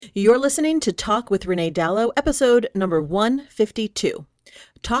You're listening to Talk with Renee Dallow, episode number 152.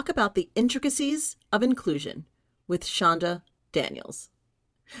 Talk about the intricacies of inclusion with Chanda Daniels.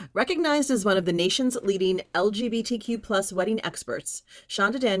 Recognized as one of the nation's leading LGBTQ plus wedding experts,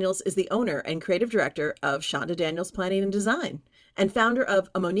 Chanda Daniels is the owner and creative director of Chanda Daniels Planning and Design and founder of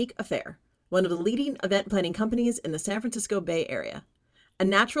A Monique Affair, one of the leading event planning companies in the San Francisco Bay Area. A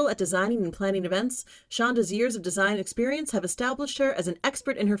natural at designing and planning events, Chanda's years of design experience have established her as an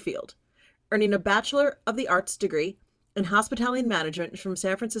expert in her field. Earning a Bachelor of the Arts degree in Hospitality Management from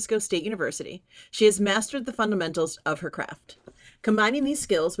San Francisco State University, she has mastered the fundamentals of her craft. Combining these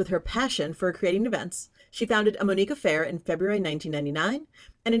skills with her passion for creating events, she founded A Monique Affair in February 1999,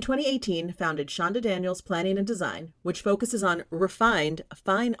 and in 2018 founded Chanda Daniels Planning and Design, which focuses on refined,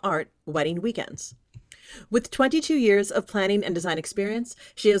 fine art wedding weekends. With 22 years of planning and design experience,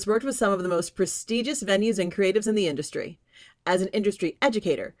 she has worked with some of the most prestigious venues and creatives in the industry. As an industry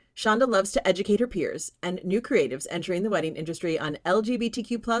educator, Chanda loves to educate her peers and new creatives entering the wedding industry on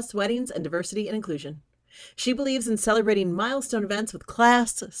LGBTQ+ weddings and diversity and inclusion. She believes in celebrating milestone events with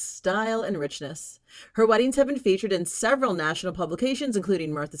class, style, and richness. Her weddings have been featured in several national publications,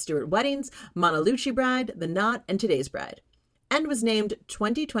 including Martha Stewart Weddings, Montalucci Bride, The Knot, and Today's Bride, and was named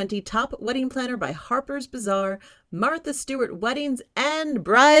 2020 Top Wedding Planner by Harper's Bazaar, Martha Stewart Weddings, and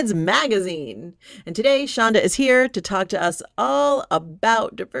Brides Magazine. And today, Chanda is here to talk to us all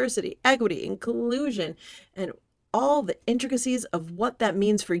about diversity, equity, inclusion, and all the intricacies of what that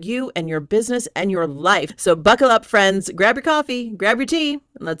means for you and your business and your life. So buckle up, friends, grab your coffee, grab your tea, and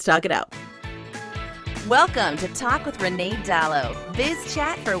let's talk it out. Welcome to Talk with Renee Dallow, biz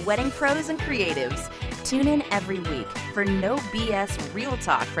chat for wedding pros and creatives. Tune in every week for no BS real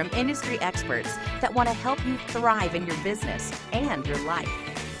talk from industry experts that want to help you thrive in your business and your life.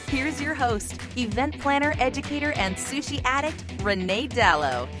 Here's your host, event planner, educator, and sushi addict, Renee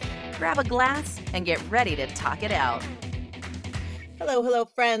Dallow. Grab a glass and get ready to talk it out. Hello,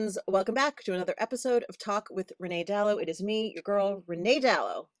 friends. Welcome back to another episode of Talk with Renee Dallow. It is me, your girl, Renee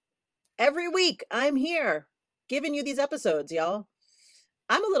Dallow. Every week, I'm here giving you these episodes, y'all.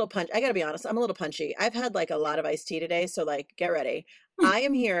 I'm a little I gotta be honest, I'm a little punchy. I've had like a lot of iced tea today, so like get ready. I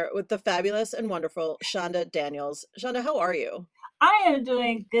am here with the fabulous and wonderful Chanda Daniels. Chanda, how are you? I am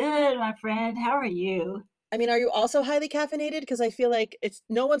doing good, my friend. How are you? I mean, are you also highly caffeinated? Because I feel like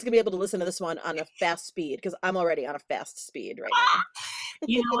no one's gonna be able to listen to this one on a fast speed because I'm already on a fast speed right now.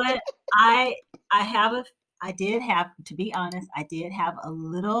 You know what? I did have, to be honest, I did have a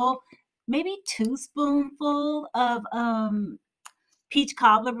little, maybe 2 spoonful of peach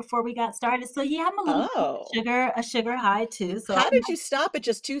cobbler before we got started. So yeah, I'm a little a sugar high too. So how did you stop at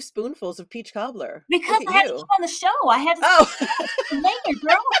just 2 spoonfuls of peach cobbler? Because I had to keep on the show. I had to later,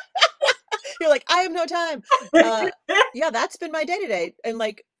 girl. You're like, I have no time. Yeah, that's been my day today. And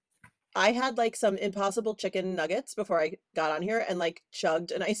like, I had like some Impossible chicken nuggets before I got on here and like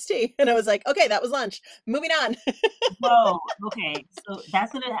chugged an iced tea. And I was like, okay, that was lunch. Moving on. Whoa, okay. So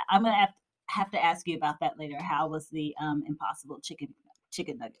I'm gonna have to ask you about that later. How was the Impossible chicken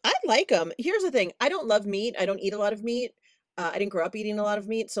nugget? I like them. Here's the thing. I don't love meat. I don't eat a lot of meat. I didn't grow up eating a lot of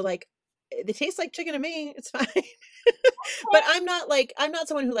meat. So like, they taste like chicken to me. It's fine. But I'm not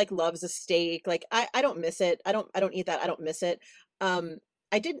someone who like loves a steak. Like I don't miss it. I don't eat that. I don't miss it.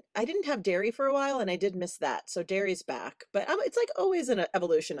 I didn't have dairy for a while and I did miss that. So dairy's back, but it's like always an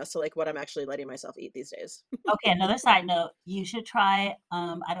evolution as to like what I'm actually letting myself eat these days. Okay. Another side note, you should try,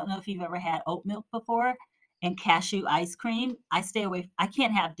 I don't know if you've ever had oat milk before and cashew ice cream. I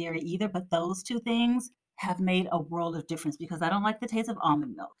can't have dairy either, but those 2 things have made a world of difference because I don't like the taste of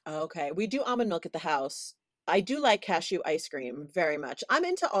almond milk. Okay. We do almond milk at the house. I do like cashew ice cream very much. I'm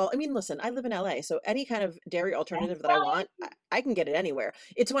into listen, I live in LA, so any kind of dairy alternative that I want, I can get it anywhere.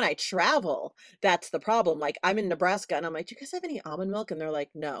 It's when I travel, that's the problem. Like I'm in Nebraska and I'm like, do you guys have any almond milk? And they're like,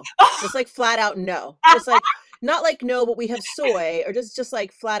 no. Just like flat out no. Just like, not like no, but we have soy, or just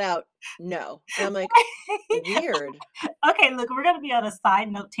like flat out no. And I'm like, weird. Okay, look, we're gonna be on a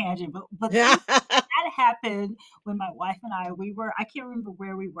side note tangent, but that happened when my wife and I can't remember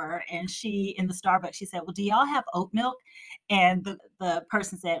where we were, and she in the Starbucks, she said, well, do y'all have oat milk? And the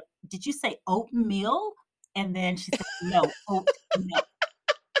person said, did you say oatmeal? And then she said, no, oat milk.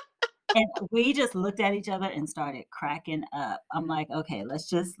 And we just looked at each other and started cracking up. I'm like, okay, let's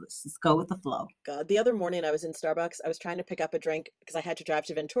just go with the flow. God, the other morning I was in Starbucks. I was trying to pick up a drink because I had to drive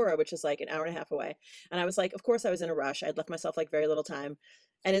to Ventura, which is like an hour and a half away. And I was like, of course I was in a rush. I'd left myself like very little time.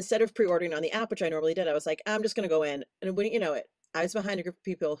 And instead of pre-ordering on the app, which I normally did, I was like, I'm just going to go in. And wouldn't you know it, I was behind a group of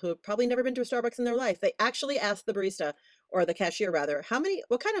people who had probably never been to a Starbucks in their life. They actually asked the barista, or the cashier rather,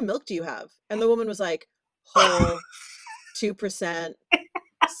 what kind of milk do you have? And the woman was like, whole, 2%.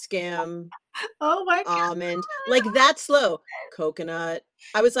 skim, Oh my almond, like that slow, coconut.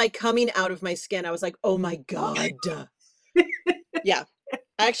 I was like coming out of my skin. I was like, oh my God. Yeah.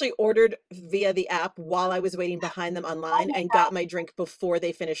 I actually ordered via the app while I was waiting behind them Oh online my and got God. my drink before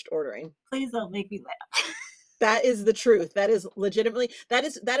they finished ordering. Please don't make me laugh. That is the truth. That is legitimately that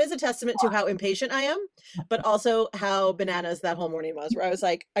is a testament to how impatient I am, but also how bananas that whole morning was, where I was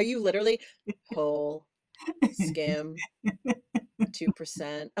like, are you literally whole, skim,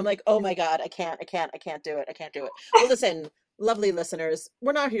 2%? I'm like, oh my God, I can't do it. I can't do it. Well, listen, lovely listeners,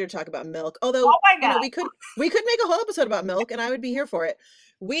 we're not here to talk about milk. Oh Although, my you God. know, we could make a whole episode about milk and I would be here for it.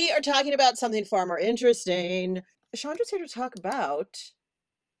 We are talking about something far more interesting. Chandra's here to talk about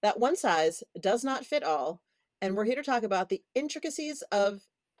that one size does not fit all, and we're here to talk about the intricacies of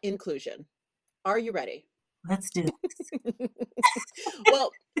inclusion. Are you ready? Let's do it. Well,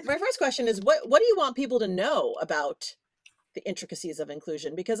 my first question is what do you want people to know about the intricacies of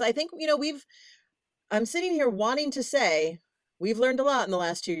inclusion? Because I think, I'm sitting here wanting to say we've learned a lot in the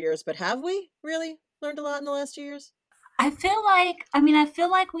last 2 years, but have we really learned a lot in the last 2 years? I feel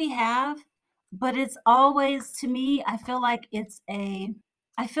like we have, but it's always, to me, I feel like it's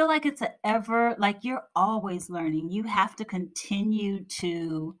a ever, like you're always learning. You have to continue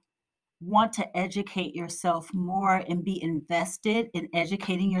to want to educate yourself more and be invested in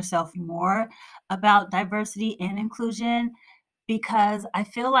educating yourself more about diversity and inclusion because I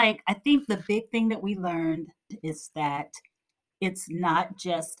think the big thing that we learned is that it's not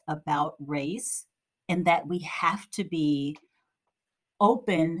just about race and that we have to be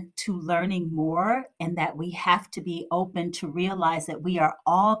open to learning more and that we have to be open to realize that we are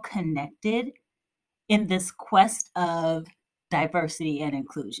all connected in this quest of diversity and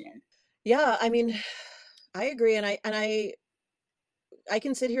inclusion. Yeah, I mean, I agree, and I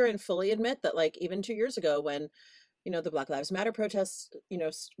can sit here and fully admit that, like, even 2 years ago when the Black Lives Matter protests,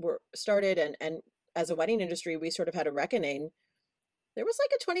 were started, and as a wedding industry, we sort of had a reckoning. There was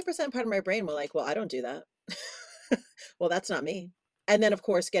like a 20% part of my brain were like, well, I don't do that. Well, that's not me. And then, of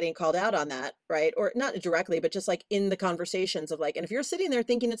course, getting called out on that, right? Or not directly, but just like in the conversations of like, and if you're sitting there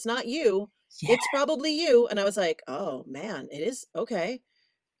thinking it's not you, Yeah. it's probably you. And I was like, oh man, it is okay.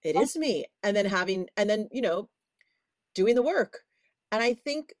 It is me. And then doing the work. And I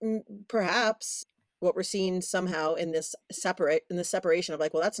think perhaps what we're seeing somehow in this separation of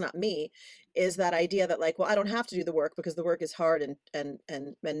like, well, that's not me, is that idea that like, well, I don't have to do the work because the work is hard and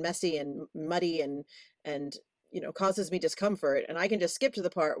messy and muddy and causes me discomfort, and I can just skip to the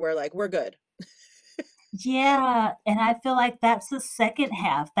part where like we're good. Yeah, and I feel like that's the second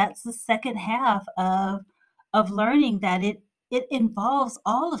half. That's the second half of learning that it involves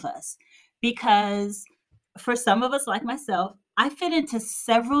all of us. Because for some of us like myself, I fit into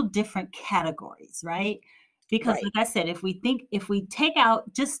several different categories, right? Because Right. like I said, if we take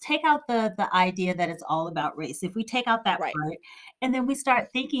out just take out the idea that it's all about race. If we take out that Right. part and then we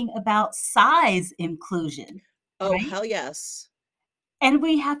start thinking about size inclusion, Oh, right? hell yes. And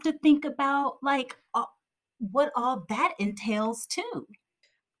we have to think about, like, what all that entails too.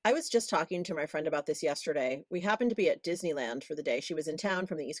 I was just talking to my friend about this yesterday. We happened to be at Disneyland for the day. She was in town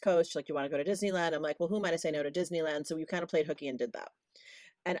from the East Coast. She's like, "Do you want to go to Disneyland?" I'm like, "Well, who am I to say no to Disneyland?" So we kind of played hooky and did that.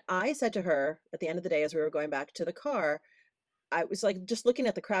 And I said to her at the end of the day, as we were going back to the car, I was like just looking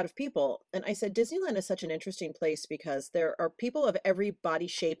at the crowd of people, and I said, Disneyland is such an interesting place because there are people of every body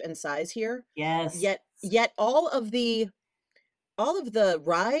shape and size here. Yes. Yet all of the rides, all of the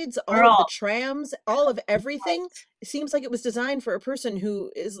Girl, trams, all of everything right. seems like it was designed for a person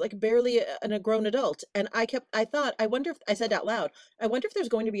who is like barely a grown adult. And I thought, I wonder if I said out loud, I wonder if there's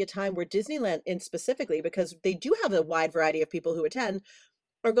going to be a time where Disneyland, in specifically, because they do have a wide variety of people who attend,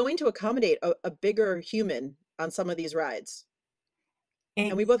 are going to accommodate a bigger human on some of these rides.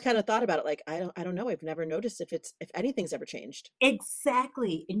 And we Ex both kind of thought about it like, I don't know. I've never noticed if anything's ever changed.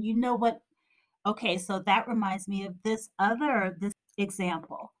 exactly, and you know what? Okay, so that reminds me of this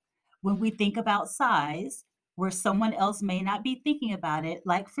example. When we think about size, where someone else may not be thinking about it,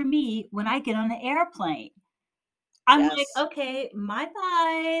 like for me, when I get on an airplane, I'm like, Yes, "Okay, my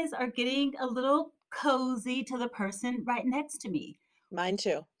thighs are getting a little cozy to the person right next to me. mine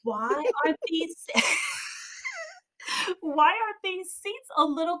too. Why aren't these why aren't these seats a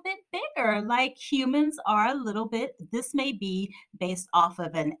little bit bigger? Like humans are a little bit, this may be based off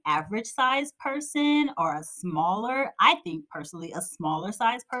of an average size person or a smaller, I think personally, a smaller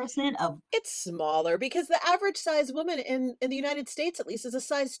size person of, It's smaller because the average size woman in the United States, at least, is a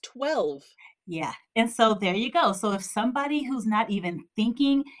size 12. yeah. And so there you go. So if somebody who's not even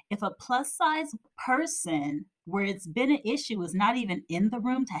thinking, if a plus size person where it's been an issue is not even in the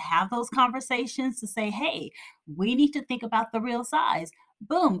room to have those conversations to say, hey, we need to think about the real size.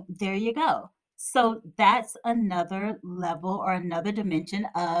 boom, there you go. So that's another level or another dimension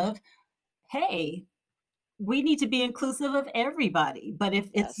of, hey, we need to be inclusive of everybody. But if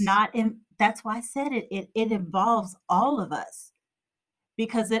it's Yes. not in, that's why I said it involves all of us,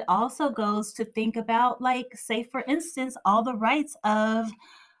 because it also goes to think about, like, say, for instance, all the rights of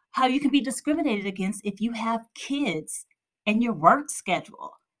how you can be discriminated against if you have kids and your work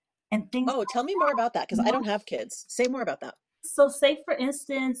schedule and things Oh, tell me more about that because like I that. don't have kids. Say more about that. So, say for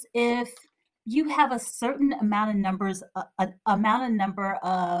instance, if you have a certain amount of numbers, amount of number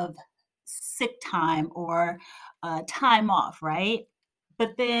of sick time or time off, right?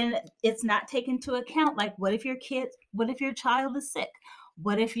 But then it's not taken into account. Like, what if your child is sick?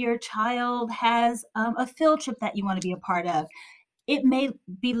 What if your child has a field trip that you want to be a part of? It may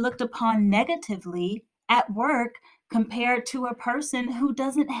be looked upon negatively at work compared to a person who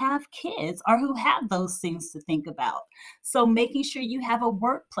doesn't have kids or who have those things to think about. So making sure you have a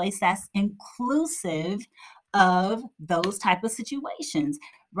workplace that's inclusive of those type of situations,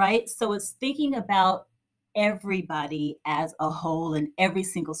 right? So it's thinking about everybody as a whole in every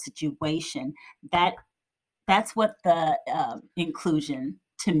single situation. That that's what the inclusion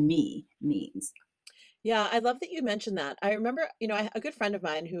to me means. Yeah, I love that you mentioned that. I remember, a good friend of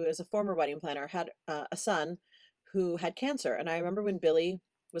mine who is a former wedding planner had a son who had cancer. And I remember when Billy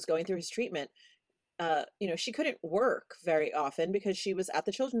was going through his treatment, she couldn't work very often because she was at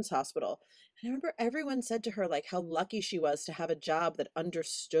the children's hospital. And I remember everyone said to her, like, how lucky she was to have a job that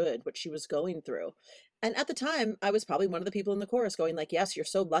understood what she was going through. And at the time, I was probably one of the people in the chorus going, like, yes, you're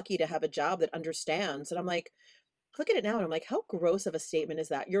so lucky to have a job that understands. And I'm like, look at it now and I'm like, how gross of a statement is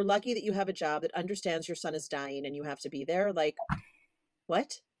that? You're lucky that you have a job that understands your son is dying and you have to be there. Like,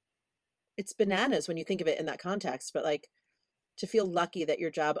 what? It's bananas when you think of it in that context, but like to feel lucky that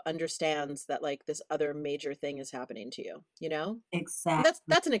your job understands that like this other major thing is happening to you, you know? And Exactly.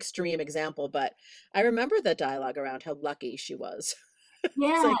 that's an extreme example, but I remember the dialogue around how lucky she was. It's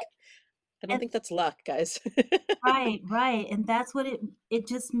Yeah. like, I don't think that's luck, guys. Right, right, and that's what it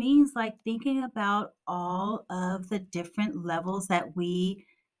just means, like, thinking about all of the different levels that we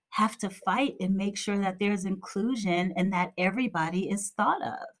have to fight and make sure that there's inclusion and that everybody is thought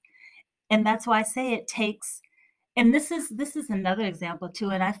of, and that's why I say it takes, and this is another example too,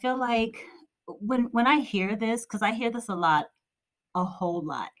 and I feel like when I hear this, because I hear this a lot, a whole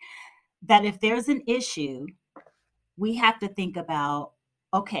lot, that if there's an issue, we have to think about,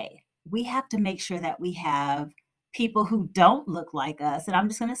 okay, we have to make sure that we have people who don't look like us, and I'm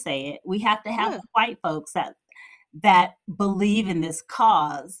just gonna say it, we have to have Yeah, the white folks that believe in this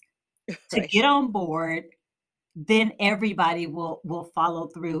cause to right. get on board, then everybody will follow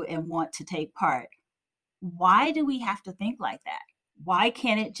through and want to take part. Why do we have to think like that? Why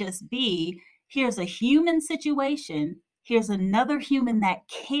can't it just be, here's a human situation, here's another human that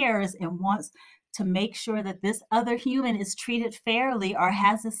cares and wants to make sure that this other human is treated fairly or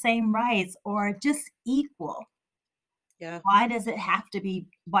has the same rights or just equal? Yeah. Why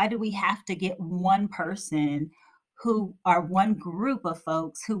do we have to get one person who are one group of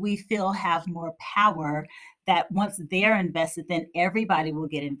folks who we feel have more power, that once they're invested, then everybody will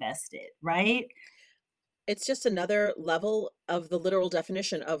get invested, right? It's just another level of the literal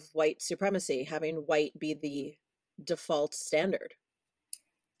definition of white supremacy, having white be the default standard.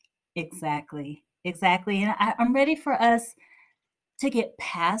 Exactly, exactly, and I'm ready for us to get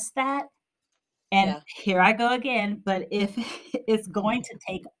past that, and Yeah. here I go again, but if it's going to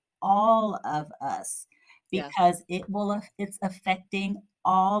take all of us, Yeah. because it's affecting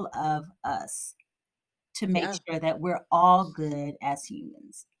all of us to make Yeah. sure that we're all good as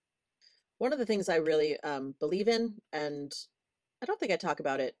humans. One of the things I really believe in, and I don't think I talk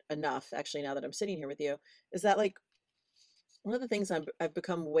about it enough, actually, now that I'm sitting here with you, is that like one of the things I've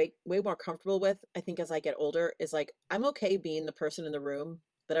become way more comfortable with, I think, as I get older, is like I'm okay being the person in the room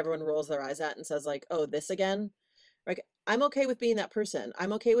that everyone rolls their eyes at and says like, "Oh, this again." Like I'm okay with being that person.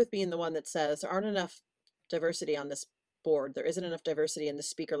 I'm okay with being the one that says there aren't enough diversity on this board. There isn't enough diversity in the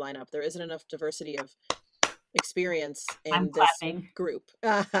speaker lineup. There isn't enough diversity of experience I'm in this clapping. group.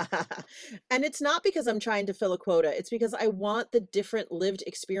 And it's not because I'm trying to fill a quota. It's because I want the different lived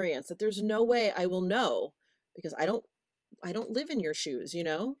experience that there's no way I will know because I don't live in your shoes, you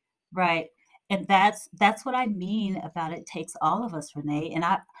know? Right, and that's what I mean about it takes all of us, Renee, and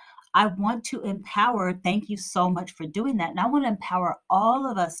I want to empower, thank you so much for doing that, and I wanna empower all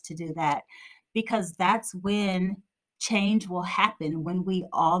of us to do that, because that's when change will happen, when we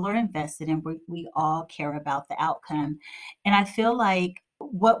all are invested and we all care about the outcome, and I feel like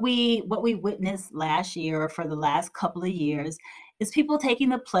what we witnessed last year or for the last couple of years is people taking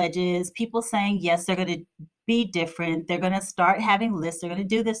the pledges, people saying, yes, they're gonna be different. They're going to start having lists. They're going to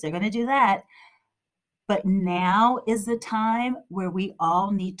do this. They're going to do that. But now is the time where we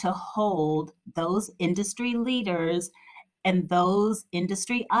all need to hold those industry leaders and those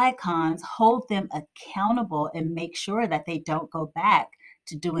industry icons, hold them accountable and make sure that they don't go back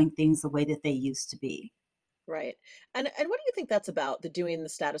to doing things the way that they used to be. Right. And what do you think that's about, the doing the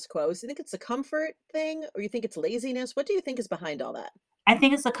status quo? Do you think it's a comfort thing or you think it's laziness? What do you think is behind all that? I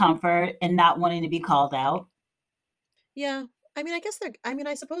think it's a comfort and not wanting to be called out. Yeah. I mean, I guess I mean,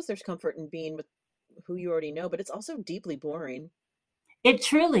 I suppose there's comfort in being with who you already know, but it's also deeply boring. It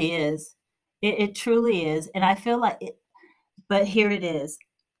truly is. It truly is. And I feel like it, but here it is.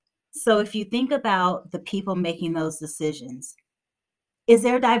 So if you think about the people making those decisions, is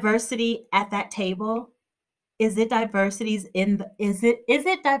there diversity at that table? Is it diversity in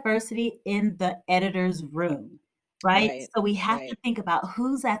the editor's room, right? Right. So we have to Right. think about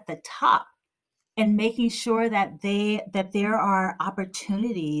who's at the top and making sure that there are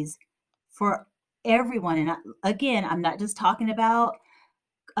opportunities for everyone. And again, I'm not just talking about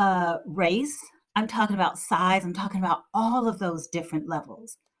race. I'm talking about size. I'm talking about all of those different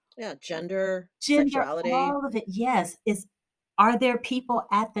levels. Yeah, gender, Gender, sexuality. all of it. Yes, is are there people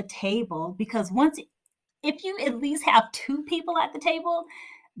at the table? Because once if you at least have 2 people at the table,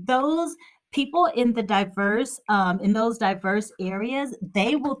 those people in those diverse areas,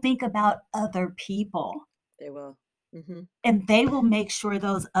 they will think about other people, They will. Hmm. and they will make sure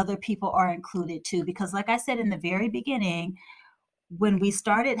those other people are included too, because like I said in the very beginning, when we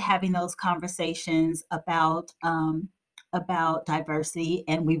started having those conversations about diversity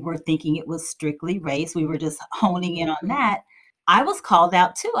and we were thinking it was strictly race, we were just honing in on Hmm. that, I was called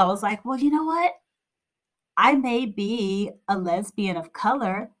out too. I was like, "Well, you know what? I may be a lesbian of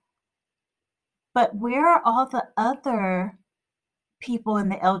color, but where are all the other people in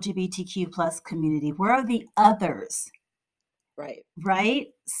the LGBTQ plus community? Where are the others?" Right. Right?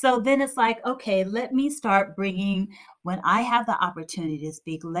 So then it's like, okay, let me start bringing, when I have the opportunity to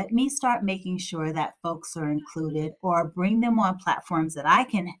speak, let me start making sure that folks are included or bring them on platforms that I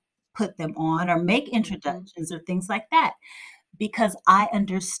can put them on or make Hmm. introductions or things like that because I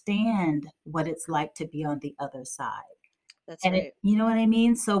understand what it's like to be on the other side. That's And it, right. you know what I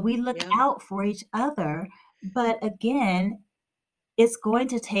mean? So we look Yeah, out for each other, but again, it's going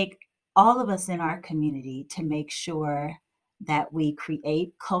to take all of us in our community to make sure that we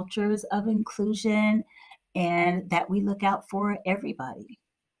create cultures of inclusion and that we look out for everybody.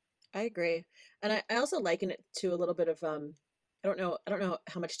 I agree. And I also liken it to a little bit of I don't know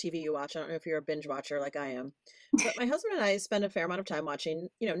how much TV you watch. I don't know if you're a binge watcher like I am. But my husband and I spend a fair amount of time watching,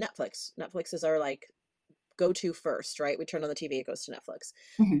 Netflix. Netflix is our like go-to first, right? We turn on the TV, it goes to Netflix.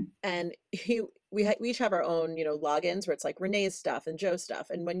 Mhm. And we each have our own, logins where it's like Renee's stuff and Joe's stuff.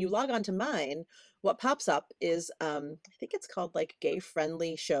 And when you log on to mine, what pops up is I think it's called like gay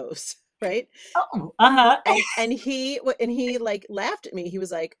friendly shows, right? Oh, uh-huh. And he like laughed at me. He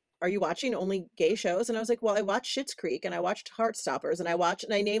was like, "Are you watching only gay shows?" And I was like, "Well, I watched Schitt's Creek and I watched Heartstoppers and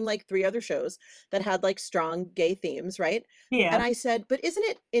I named like three other shows that had like strong gay themes, right?" And Yeah. I said, "But isn't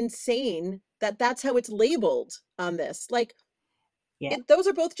it insane that that's how it's labeled on this? Like Yeah. those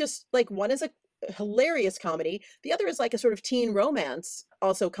are both just like one is a hilarious comedy, the other is like a sort of teen romance,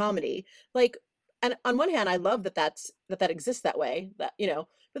 also comedy. Like, and on one hand, I love that exists that way, but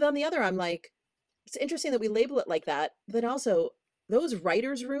on the other, I'm like, it's interesting that we label it like that. But also, those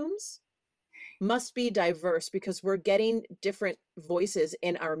writers' rooms must be diverse because we're getting different voices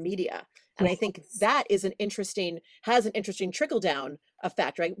in our media. And I think Yes. that has an interesting trickle down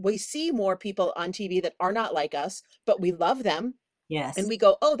effect, right? We see more people on TV that are not like us, but we love them. And Yes. we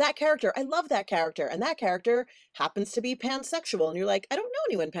go, "Oh, that character, I love that character." And that character happens to be pansexual. And you're like, "I don't know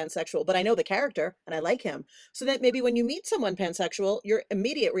anyone pansexual, but I know the character and I like him." So that maybe when you meet someone pansexual, your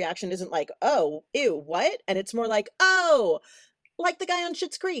immediate reaction isn't like, "Oh, ew, what?" And it's more like, "Oh, like the guy on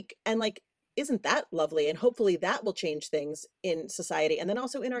Schitt's Creek." And like, isn't that lovely? And hopefully that will change things in society and then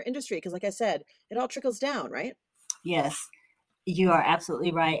also in our industry. Cause like I said, it all trickles down, right? Yes. You are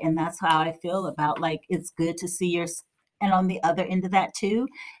absolutely right, and that's how I feel about, like, it's good to see and on the other end of that too,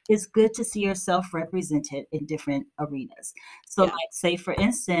 it's good to see yourself represented in different arenas. So, Yeah. like, say, for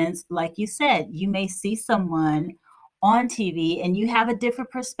instance, like you said, you may see someone on TV and you have a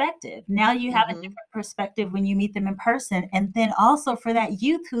different perspective. Now you have a Mm-hmm. different perspective when you meet them in person, and then also for that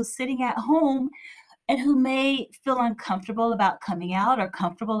youth who's sitting at home and who may feel uncomfortable about coming out or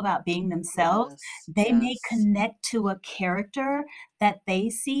comfortable about being themselves, Yes. they may Yes. connect to a character that they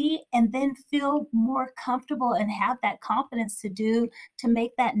see and then feel more comfortable and have that confidence to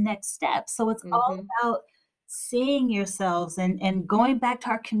make that next step. So it's all Mm-hmm. about seeing yourselves and going back to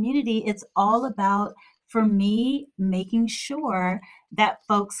our community, it's all about for me, making sure that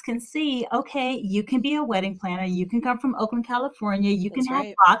folks can see, okay, you can be a wedding planner, you can come from Oakland, California, you can That's have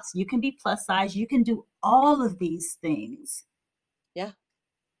right. box, you can be plus size, you can do all of these things. Yeah.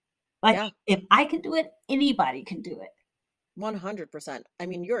 Like, Yeah. if I can do it, anybody can do it. 100%. I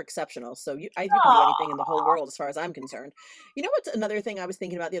mean, you're exceptional. So you can do anything in the whole Aw. world as far as I'm concerned. You know what's another thing I was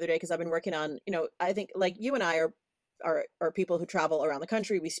thinking about the other day because I've been working on, I think like you and I are people who travel around the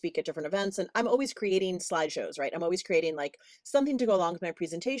country. We speak at different events and I'm always creating slideshows, right? I'm always creating like something to go along with my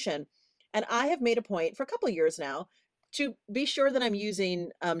presentation. And I have made a point for a couple of years now to be sure that I'm using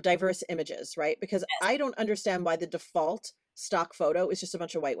diverse images, right? Because I don't understand why the default stock photo is just a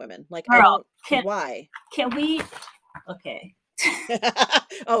bunch of white women. Like I Girl, don't, can why? can we okay.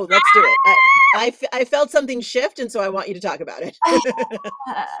 Oh, let's do it. I felt something shift, and so I want you to talk about it.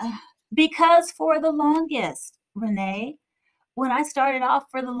 Because for the longest, Renee, when I started off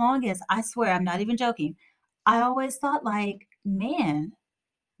for the longest, I swear, I'm not even joking, I always thought like, "Man,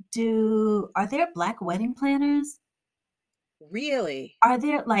 do are there Black wedding planners? Really? Are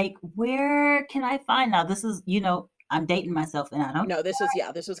there like, where can I find" now this is, I'm dating myself and I don't No, this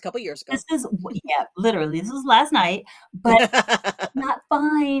was a couple years ago. this is yeah, literally, this was last night, but I could not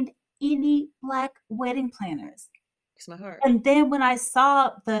find any Black wedding planners. Breaks my heart. And then when I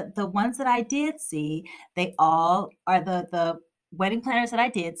saw the ones that I did see, they all are the wedding planners that I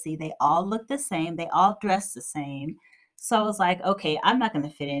did see, they all look the same, they all dress the same. So I was like, "Okay, I'm not gonna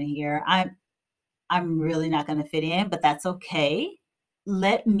fit in here. I'm really not gonna fit in, but that's okay.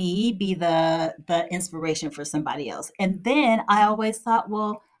 Let me be the inspiration for somebody else." And then I always thought,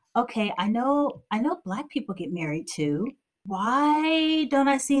 "Well, okay, I know Black people get married too. Why don't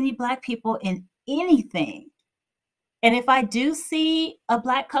I see any Black people in anything?" And if I do see a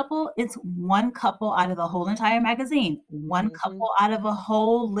Black couple, it's one couple out of the whole entire magazine, one Hmm. couple out of a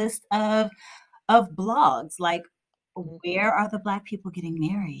whole list of blogs. Like, Hmm. where are the Black people getting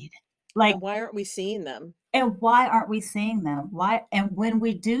married? Like, And why aren't we seeing them? and why aren't we seeing them? Why, and when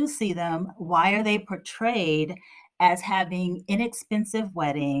we do see them, why are they portrayed as having inexpensive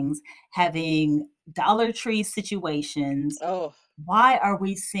weddings, having Dollar Tree situations? Oh, Why are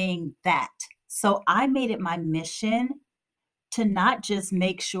we seeing that? So I made it my mission to not just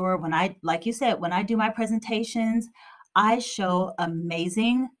make sure when I, like you said, when I do my presentations, I show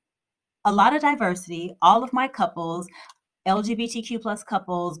a lot of diversity, all of my couples, LGBTQ plus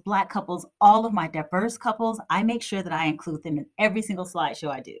couples, Black couples, all of my diverse couples, I make sure that I include them in every single slideshow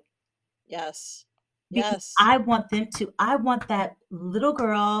I do yes. because Yes. I want that little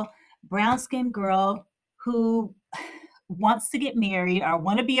girl, brown skinned girl who wants to get married or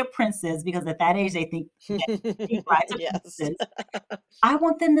want to be a princess because at that age they think that she brides are Yes. princesses. I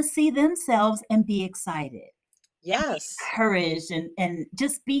want them to see themselves and be excited and be Yes. encouraged and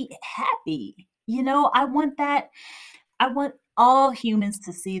just be happy. I want all humans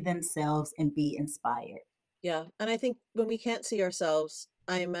to see themselves and be inspired. Yeah. And I think when we can't see ourselves,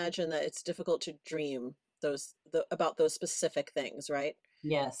 I imagine that it's difficult to dream about those specific things, right?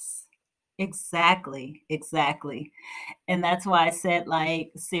 Yes. Exactly. Exactly. And that's why I said,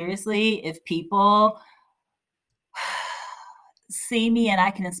 like, seriously, if people see me and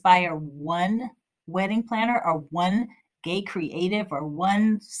I can inspire one wedding planner or one gay creative or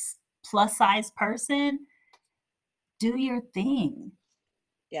one plus size person, do your thing.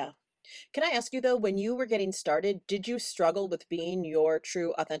 Yeah. Can I ask you though, when you were getting started, did you struggle with being your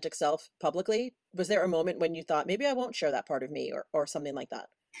true authentic self publicly? Was there a moment when you thought, maybe I won't share that part of me or something like that?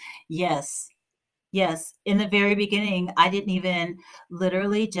 Yes. Yes. In the very beginning, I didn't even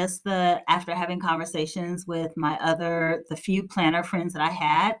literally just after having conversations with the few planner friends that I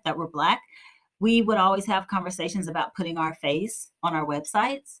had that were Black, we would always have conversations about putting our face on our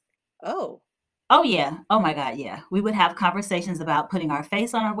websites. Oh, Oh, yeah. Oh my god, yeah. We would have conversations about putting our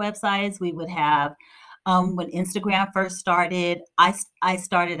face on our websites. We would have when Instagram first started, I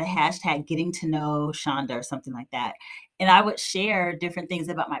started a hashtag getting to know Chanda or something like that. And I would share different things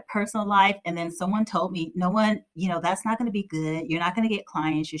about my personal life. And then someone told me, no one, that's not going to be good. You're not going to get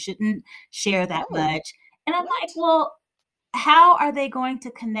clients. You shouldn't share that oh, much. And I'm like, what? well, how are they going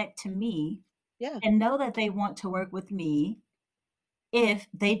to connect to me Yeah. and know that they want to work with me if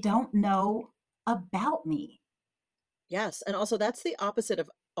they don't know about me? Yes. And also, that's the opposite of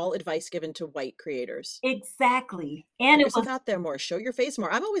all advice given to white creators. Exactly, and Put it yourself was out there more, show your face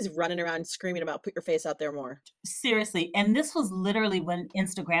more. I'm always running around screaming about put your face out there more. seriously, and this was literally when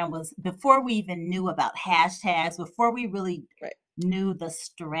Instagram was before we even knew about hashtags, before we really Right. knew the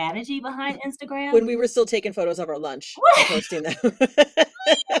strategy behind Instagram. When we were still taking photos of our lunch and posting them.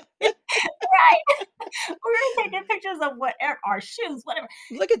 right. We were taking pictures of whatever, our shoes, whatever.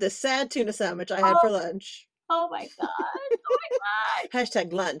 Look at this sad tuna sandwich I had Oh, for lunch. oh my god. Oh my god.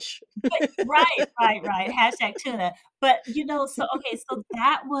 Hashtag lunch. But right. Hashtag tuna. But, so okay, so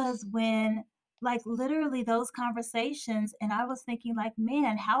that was when, like, literally those conversations, and I was thinking like,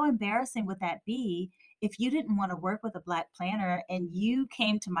 "Man, how embarrassing would that be if you didn't wanna work with a Black planner and you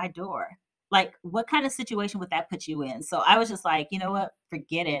came to my door?" Like, what kind of situation would that put you in? So I was just like, "You know what?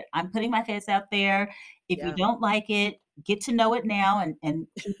 Forget it. I'm putting my face out there. If you Yeah. don't like it, get to know it now and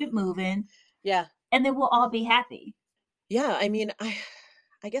keep it moving, Yeah. and then we'll all be happy." Yeah, I mean,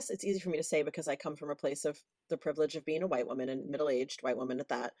 I guess it's easy for me to say because I come from a place of the privilege of being a white woman and middle-aged white woman at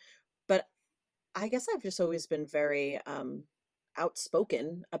that. But I guess I've just always been very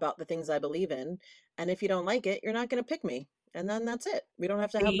outspoken about the things I believe in. And if you don't like it, you're not going to pick me. And then that's it. We don't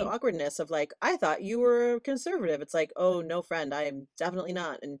have to have the See? awkwardness of like, I thought you were conservative. It's like, oh, no, friend, I am definitely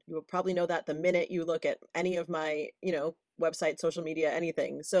not. And you will probably know that the minute you look at any of my, website, social media,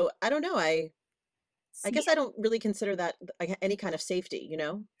 anything. So I don't know. I See? guess I don't really consider that like any kind of safety, you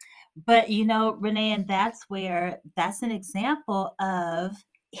know? But, Renee, and that's an example of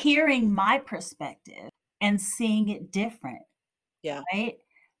hearing my perspective and seeing it different, Yeah. right?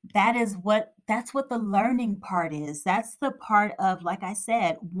 That's what the learning part is. That's the part of, like I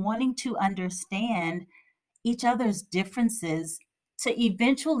said, wanting to understand each other's differences to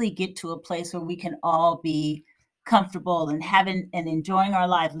eventually get to a place where we can all be comfortable and having and enjoying our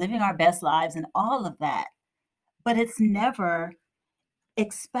life, living our best lives and all of that. But it's never,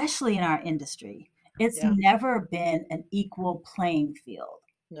 especially in our industry, it's Yeah. never been an equal playing field,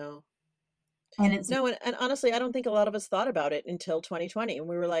 No. and it's No, and honestly, I don't think a lot of us thought about it until 2020. And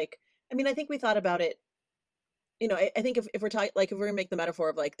we were like, I mean, I think we thought about it, I think if we're talking, like, if we're gonna make the metaphor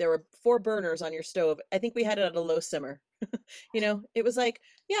of like, there were four burners on your stove, I think we had it at a low simmer. It was like,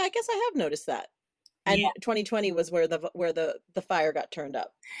 yeah, I guess I have noticed that. yeah, And 2020 was where the fire got turned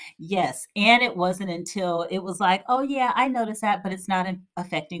up. yes, and it wasn't until it was like, "Oh, yeah, I noticed that, but it's not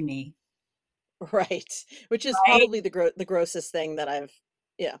affecting me," Right. Which is right? probably the grossest thing that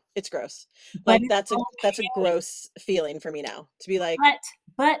yeah, it's gross. But Like it's that's a okay. gross feeling for me now to be like,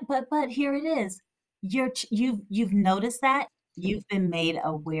 But but here it is. You've noticed that, you've been made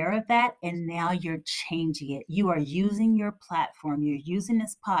aware of that, and now you're changing it. You are using your platform, you're using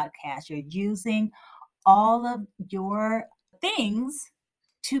this podcast, you're using all of your things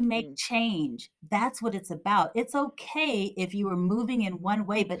to make mm, change. That's what it's about. It's okay if you were moving in one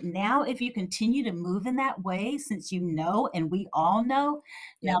way, but now if you continue to move in that way, since you know and we all know,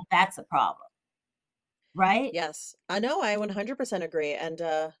 now yep. that's a problem, right? Yes. I know, I 100% agree. And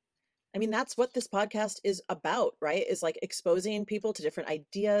I mean, that's what this podcast is about, right? Is like exposing people to different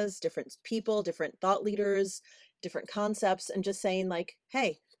ideas, different people, different thought leaders, different concepts, and just saying, like,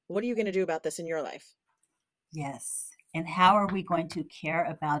 hey, what are you going to do about this in your life? Yes. And how are we going to care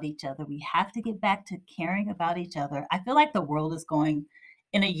about each other? We have to get back to caring about each other. I feel like the world is going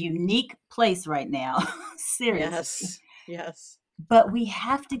in a unique place right now, seriously. Yes. Yes. But we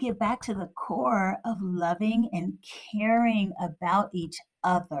have to get back to the core of loving and caring about each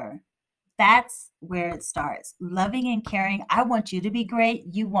other. That's where it starts. Loving and caring. I want you to be great.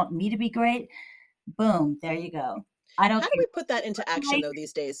 You want me to be great. Boom, there you go. I don't How do care we what put that into you action like. though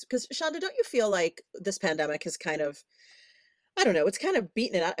these days? Because Shonda, don't you feel like this pandemic has kind of, I don't know, it's kind of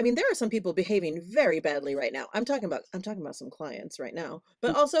beaten it out. I mean, there are some people behaving very badly right now. I'm talking about some clients right now,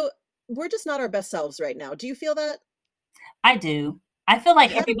 but also we're just not our best selves right now. Do you feel that? I do. I feel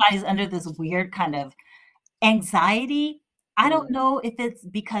like How do everybody's under this weird kind of anxiety. I don't mm, know if it's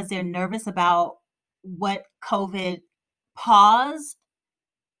because they're nervous about what COVID paused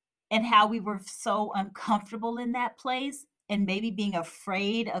and how we were so uncomfortable in that place and maybe being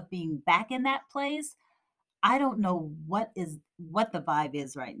afraid of being back in that place. I don't know what the vibe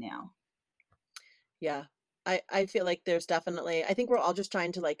is right now. yeah. I feel like there's definitely, I think we're all just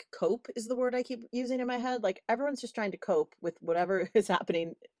trying to like cope is the word I keep using in my head. Like everyone's just trying to cope with whatever is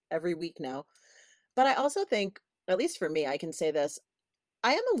happening every week now. But I also think, at least for me, I can say this,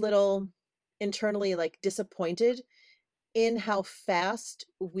 I am a little internally like disappointed in how fast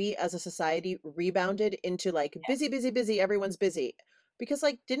we as a society rebounded into like busy, busy, busy, everyone's busy. Because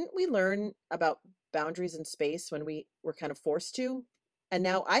like, didn't we learn about boundaries in space when we were kind of forced to? And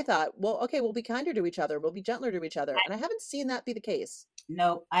now I thought, well, okay, we'll be kinder to each other, we'll be gentler to each other. And I haven't seen that be the case.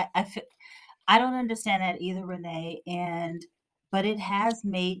 No, I don't understand that either, Renee, and but it has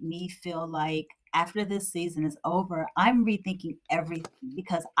made me feel like after this season is over, I'm rethinking everything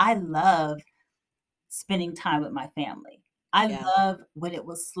because I love spending time with my family. I Yeah. love when it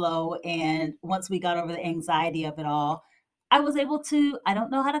was slow and once we got over the anxiety of it all, I was able to, I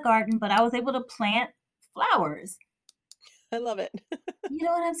don't know how to garden, but I was able to plant flowers. I love it. You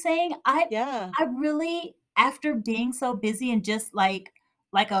know what I'm saying? I Yeah. I really, after being so busy and just like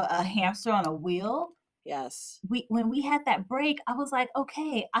a hamster on a wheel, Yes. we when we had that break, I was like,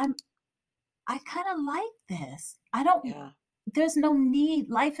 "Okay, I kinda like this. I don't Yeah. there's no need.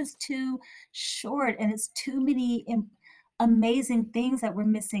 Life is too short, and it's too many amazing things that we're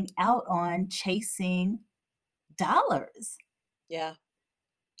missing out on chasing dollars Yeah.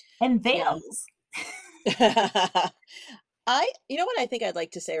 and Yeah. veils." You know what I think I'd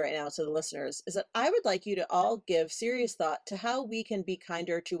like to say right now to the listeners is that I would like you to all give serious thought to how we can be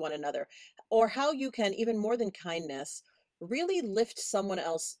kinder to one another, or how you can, even more than kindness, really lift someone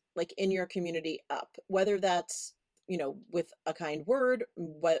else like in your community up, whether that's, with a kind word,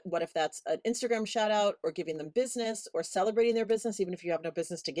 what if that's an Instagram shout out, or giving them business, or celebrating their business, even if you have no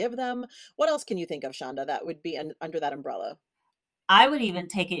business to give them. What else can you think of, Shonda, that would be under that umbrella? I would even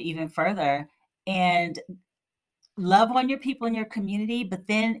take it even further and love on your people in your community, but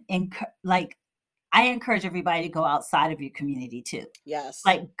then like I encourage everybody to go outside of your community too. Yes.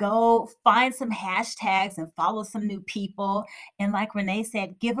 Like, go find some hashtags and follow some new people. And like Renee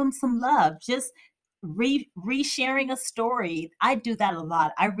said, give them some love. Just resharing a story. I do that a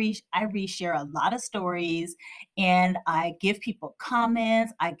lot. I reshare a lot of stories, and I give people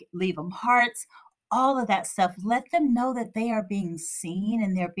comments. Leave them hearts. All of that stuff. Let them know that they are being seen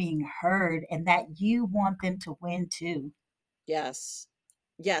and they're being heard, and that you want them to win too. Yes.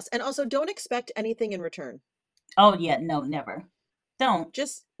 Yes, and also don't expect anything in return. Oh yeah, no, never. Don't.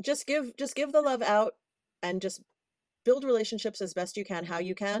 Just give the love out, and just build relationships as best you can, how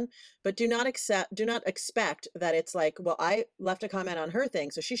you can, but do not expect that it's like, well, I left a comment on her thing,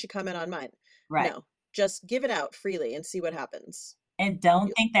 so she should comment on mine. Right. No, just give it out freely and see what happens. And don't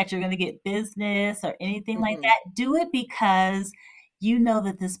You, think that you're gonna get business or anything like mm-mm. that. Do it because you know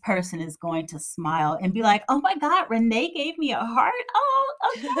that this person is going to smile and be like, "Oh my god, Renee gave me a heart. Oh,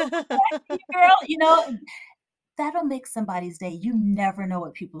 okay, bless you, girl." That'll make somebody's day. You never know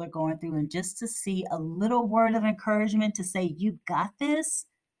what people are going through, and just to see a little word of encouragement to say, "You got this,"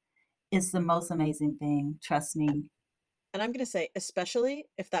 is the most amazing thing, trust me. And I'm going to say, especially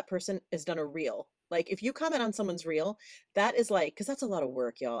if that person has done a reel. Like if you comment on someone's reel, that is like, because that's a lot of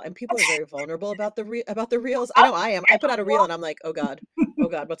work, y'all. And people are very vulnerable about the reels. I know I am. I put out a reel and I'm like, oh God,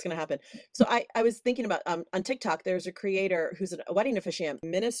 what's going to happen? So I was thinking about on TikTok, there's a creator who's a wedding officiant,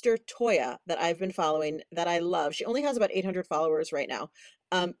 Minister Toya, that I've been following, that I love. She only has about 800 followers right now.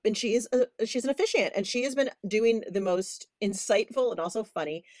 And she's an officiant, and she has been doing the most insightful and also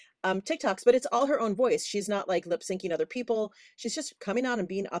funny TikToks, but it's all her own voice. She's not like lip syncing other people. She's just coming on and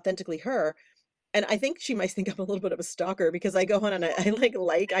being authentically her. And I think she might think I'm a little bit of a stalker, because I go on and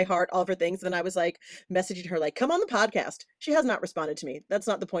I heart all of her things. And I was like messaging her, like, come on the podcast. She has not responded to me. That's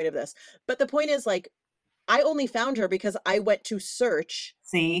not the point of this. But the point is, like, I only found her because I went to search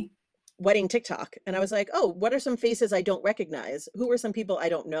See? wedding TikTok, and I was like, oh, what are some faces I don't recognize? Who are some people I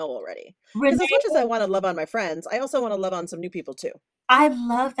don't know already? Because as much Renee, as I want to love on my friends, I also want to love on some new people too. I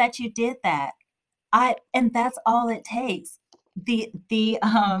love that you did that. I and that's all it takes. Taking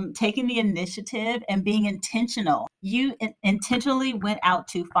the initiative and being intentional. You intentionally went out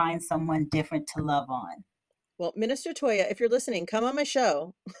to find someone different to love on. Well, Minister Toya, if you're listening, come on my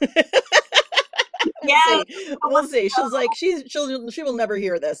show. We'll Yes. see. We'll see. She will never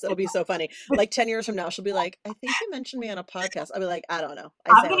hear this. It'll be so funny. Like 10 years from now, she'll be like, I think you mentioned me on a podcast. I'll be like, I don't know.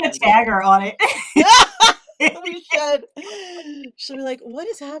 I I'm say all gonna kinds of tag shit. her on it. We should. She'll be like, what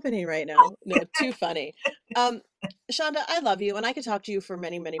is happening right now? No, too funny. Um, Shonda, I love you, and I could talk to you for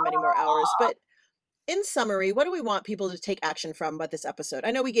many, many, many more hours. But in summary, what do we want people to take action from about this episode?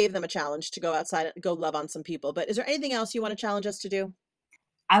 I know we gave them a challenge to go outside and go love on some people, but is there anything else you want to challenge us to do?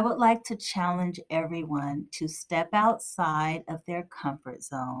 I would like to challenge everyone to step outside of their comfort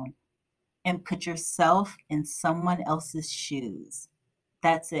zone and put yourself in someone else's shoes.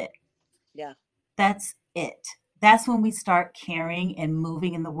 That's it. Yeah. That's it. That's when we start caring and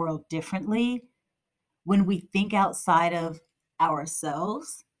moving in the world differently, when we think outside of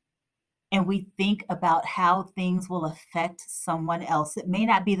ourselves and we think about how things will affect someone else. It may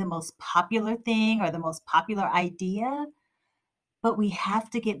not be the most popular thing or the most popular idea, but we have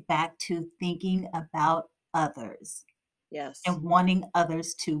to get back to thinking about others Yes. and wanting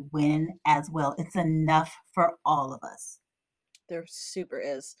others to win as well. It's enough for all of us. There super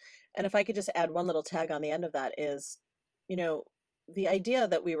is. And if I could just add one little tag on the end of that is, you know, the idea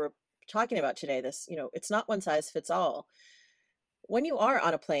that we were talking about today, this, it's not one size fits all. When you are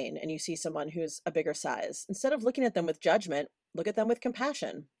on a plane and you see someone who's a bigger size, instead of looking at them with judgment, look at them with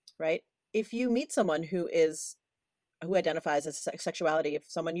compassion, right? If you meet someone who is who identifies as sexuality, if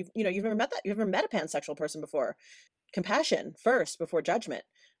someone you've never met that, you've never met a pansexual person before, compassion first before judgment.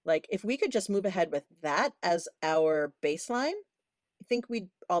 Like if we could just move ahead with that as our baseline, I think we'd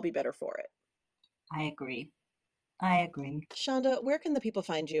all be better for it. I agree. I agree. Chanda, where can the people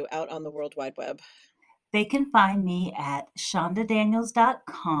find you out on the World Wide Web? They can find me at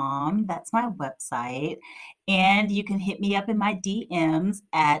chandadaniels.com. That's my website. And you can hit me up in my DMs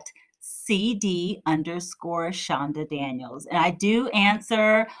at CD_Chanda Daniels. And I do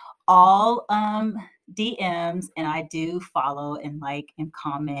answer all DMs, and I do follow and like and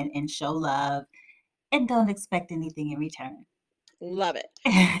comment and show love, and don't expect anything in return. Love it.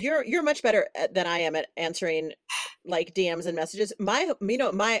 You're much better than I am at answering like DMs and messages. My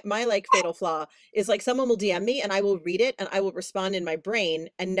like fatal flaw is like someone will DM me and I will read it and I will respond in my brain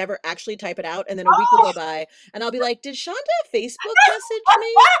and never actually type it out. And then a week will go by and I'll be like, did Chanda Facebook message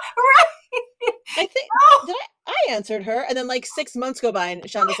me? I think I answered her, and then like 6 months go by and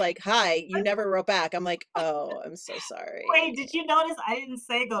Chanda's like, hi, you never wrote back. I'm like, oh, I'm so sorry. Wait, did you notice I didn't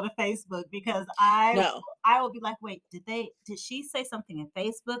say go to Facebook? Because No. I will be like, wait, did she say something in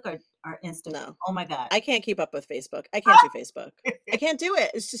Facebook or Instagram? No. Oh my God. I can't keep up with Facebook. I can't do Facebook. I can't do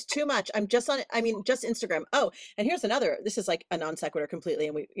it. It's just too much. I'm just on, just Instagram. Oh, and here's another, this is like a non sequitur completely.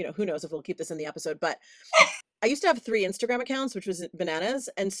 And we, who knows if we'll keep this in the episode, but I used to have 3 Instagram accounts, which was bananas.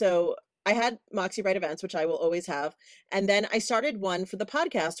 And so I had Moxie Write Events, which I will always have. And then I started one for the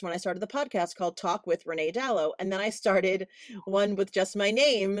podcast when I started the podcast called Talk with Renee Dallow. And then I started one with just my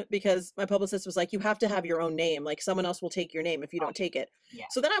name because my publicist was like, you have to have your own name. Like someone else will take your name if you don't take it. Yeah.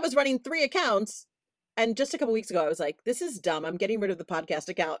 So then I was running 3 accounts. And just a couple weeks ago, I was like, this is dumb. I'm getting rid of the podcast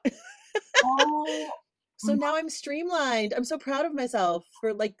account. Oh. So now I'm streamlined. I'm so proud of myself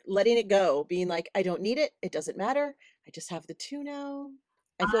for like letting it go, being like, I don't need it. It doesn't matter. I just have the 2 now.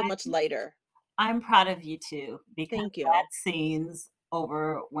 I feel much lighter. I'm proud of you too, because Thank you. that seems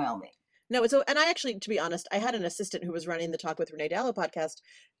overwhelming. No, and I actually, to be honest, I had an assistant who was running the Talk with Renee Dallow podcast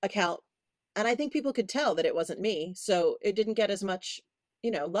account, and I think people could tell that it wasn't me. So it didn't get as much,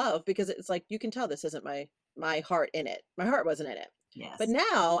 love, because it's like, you can tell this isn't my heart in it. My heart wasn't in it. Yes. But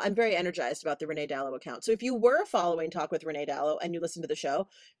now I'm very energized about the Renee Dallow account. So if you were following Talk with Renee Dallow and you listen to the show,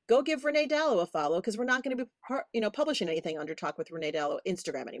 go give Renee Dallow a follow, because we're not going to be, publishing anything under Talk with Renee Dallow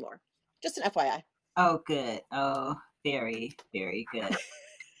Instagram anymore. Just an FYI. Oh, good. Oh, very, very good.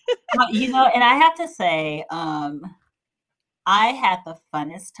 And I have to say, I had the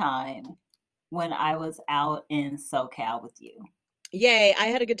funnest time when I was out in SoCal with you. Yay, I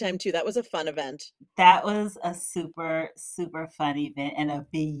had a good time too. That was a fun event. That was a super, super fun event and a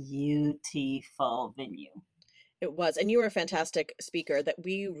beautiful venue. It was. And you were a fantastic speaker that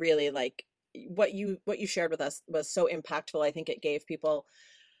we really like. What you shared with us was so impactful. I think it gave people,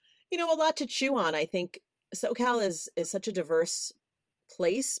 a lot to chew on. I think SoCal is such a diverse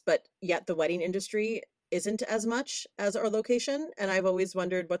place, but yet the wedding industry isn't as much as our location. And I've always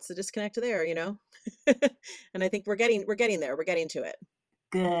wondered what's the disconnect there, And I think we're getting there. We're getting to it.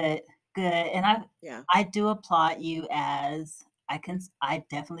 Good. And I do applaud you, as I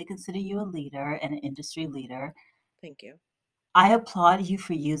definitely consider you a leader and an industry leader. Thank you. I applaud you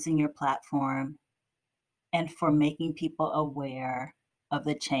for using your platform and for making people aware of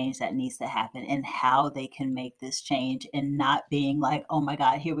the change that needs to happen and how they can make this change, and not being like, oh my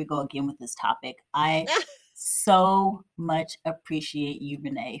God, here we go again with this topic. I so much appreciate you,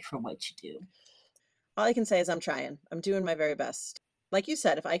 Renee, for what you do. All I can say is I'm trying. I'm doing my very best. Like you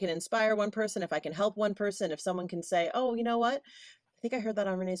said, if I can inspire one person, if I can help one person, if someone can say, oh, you know what? I think I heard that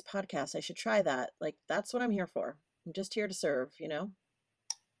on Renee's podcast. I should try that. Like, that's what I'm here for. I'm just here to serve,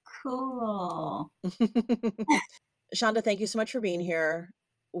 Cool. Chanda, thank you so much for being here.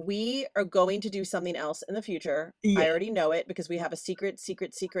 We are going to do something else in the future. Yeah. I already know it because we have a secret idea.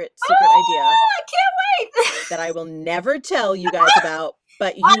 I can't wait. That I will never tell you guys about,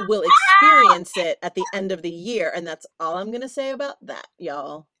 but you will experience it at the end of the year. And that's all I'm going to say about that,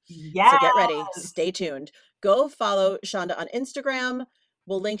 y'all. Yes. So get ready. Stay tuned. Go follow Chanda on Instagram.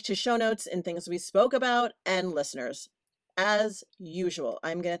 We'll link to show notes and things we spoke about. And listeners, as usual,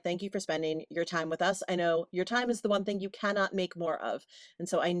 I'm going to thank you for spending your time with us. I know your time is the one thing you cannot make more of. And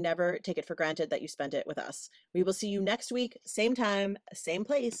so I never take it for granted that you spent it with us. We will see you next week, same time, same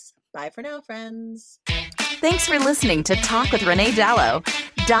place. Bye for now, friends. Thanks for listening to Talk with Renee Dallow.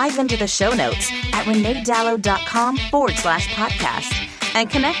 Dive into the show notes at reneedallow.com/podcast and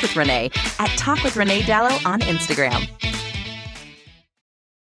connect with Renee at Talk with Renee Dallow on Instagram.